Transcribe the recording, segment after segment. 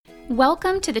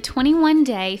Welcome to the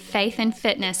 21-Day Faith and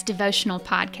Fitness Devotional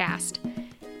Podcast.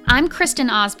 I'm Kristen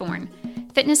Osborne,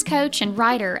 fitness coach and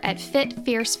writer at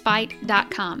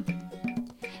fitfiercefight.com.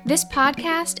 This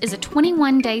podcast is a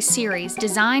 21-day series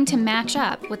designed to match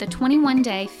up with a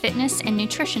 21-day fitness and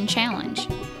nutrition challenge.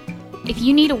 If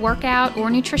you need a workout or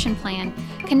nutrition plan,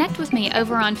 connect with me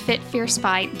over on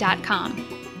fitfiercefight.com.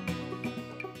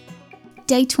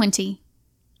 Day 20.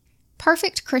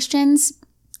 Perfect Christians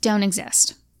don't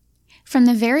exist. From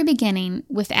the very beginning,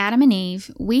 with Adam and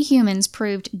Eve, we humans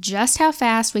proved just how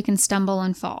fast we can stumble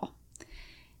and fall.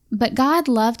 But God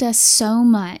loved us so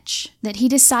much that He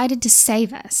decided to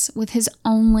save us with His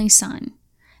only Son,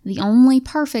 the only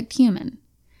perfect human.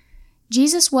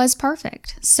 Jesus was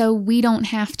perfect, so we don't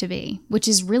have to be, which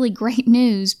is really great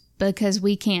news because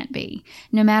we can't be,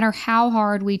 no matter how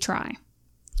hard we try.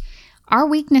 Our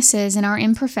weaknesses and our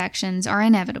imperfections are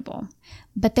inevitable,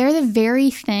 but they're the very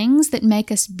things that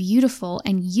make us beautiful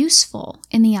and useful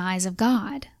in the eyes of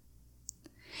God.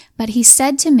 But He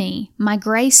said to me, "My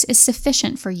grace is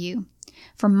sufficient for you,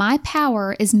 for my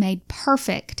power is made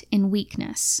perfect in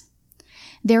weakness.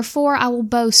 Therefore I will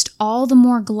boast all the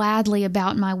more gladly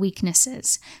about my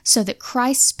weaknesses, so that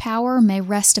Christ's power may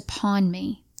rest upon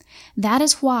me. That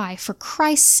is why, for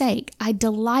Christ's sake, I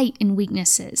delight in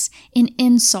weaknesses, in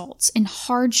insults, in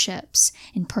hardships,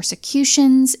 in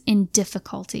persecutions, in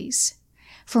difficulties.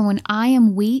 For when I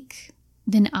am weak,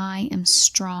 then I am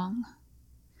strong."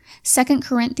 2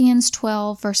 Corinthians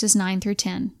 12, verses 9 through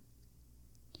 10.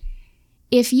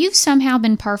 If you've somehow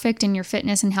been perfect in your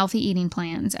fitness and healthy eating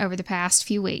plans over the past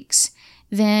few weeks,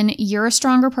 then you're a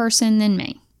stronger person than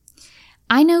me.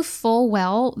 I know full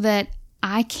well that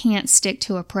I can't stick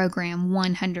to a program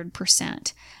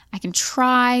 100%. I can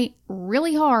try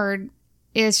really hard,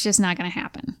 it's just not going to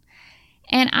happen.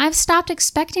 And I've stopped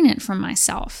expecting it from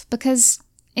myself because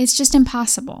it's just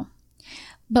impossible.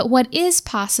 But what is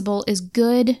possible is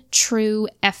good, true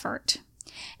effort.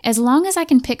 As long as I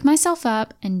can pick myself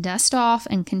up and dust off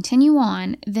and continue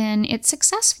on, then it's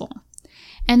successful.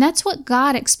 And that's what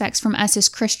God expects from us as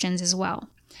Christians as well.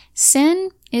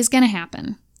 Sin is going to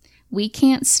happen. We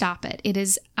can't stop it. It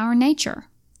is our nature.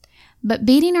 But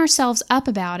beating ourselves up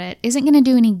about it isn't going to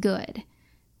do any good.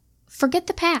 Forget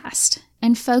the past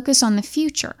and focus on the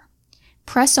future.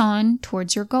 Press on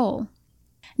towards your goal.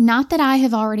 Not that I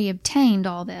have already obtained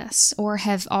all this or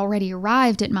have already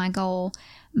arrived at my goal,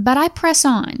 but I press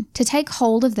on to take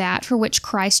hold of that for which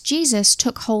Christ Jesus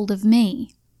took hold of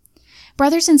me.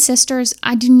 Brothers and sisters,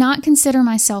 I do not consider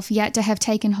myself yet to have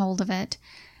taken hold of it,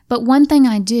 but one thing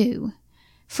I do.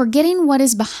 Forgetting what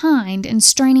is behind and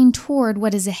straining toward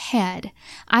what is ahead,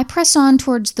 I press on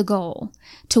towards the goal,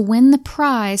 to win the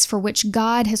prize for which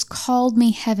God has called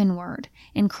me heavenward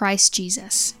in Christ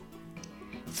Jesus.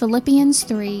 Philippians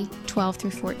 3, 12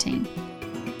 through 14.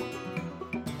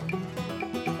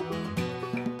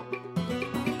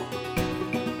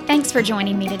 Thanks for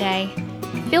joining me today.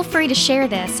 Feel free to share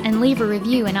this and leave a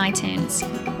review in iTunes.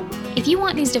 If you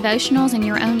want these devotionals in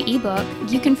your own ebook,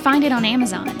 you can find it on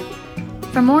Amazon.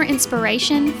 For more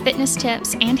inspiration, fitness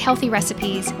tips, and healthy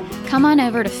recipes, come on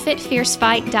over to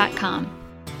fitfiercefight.com.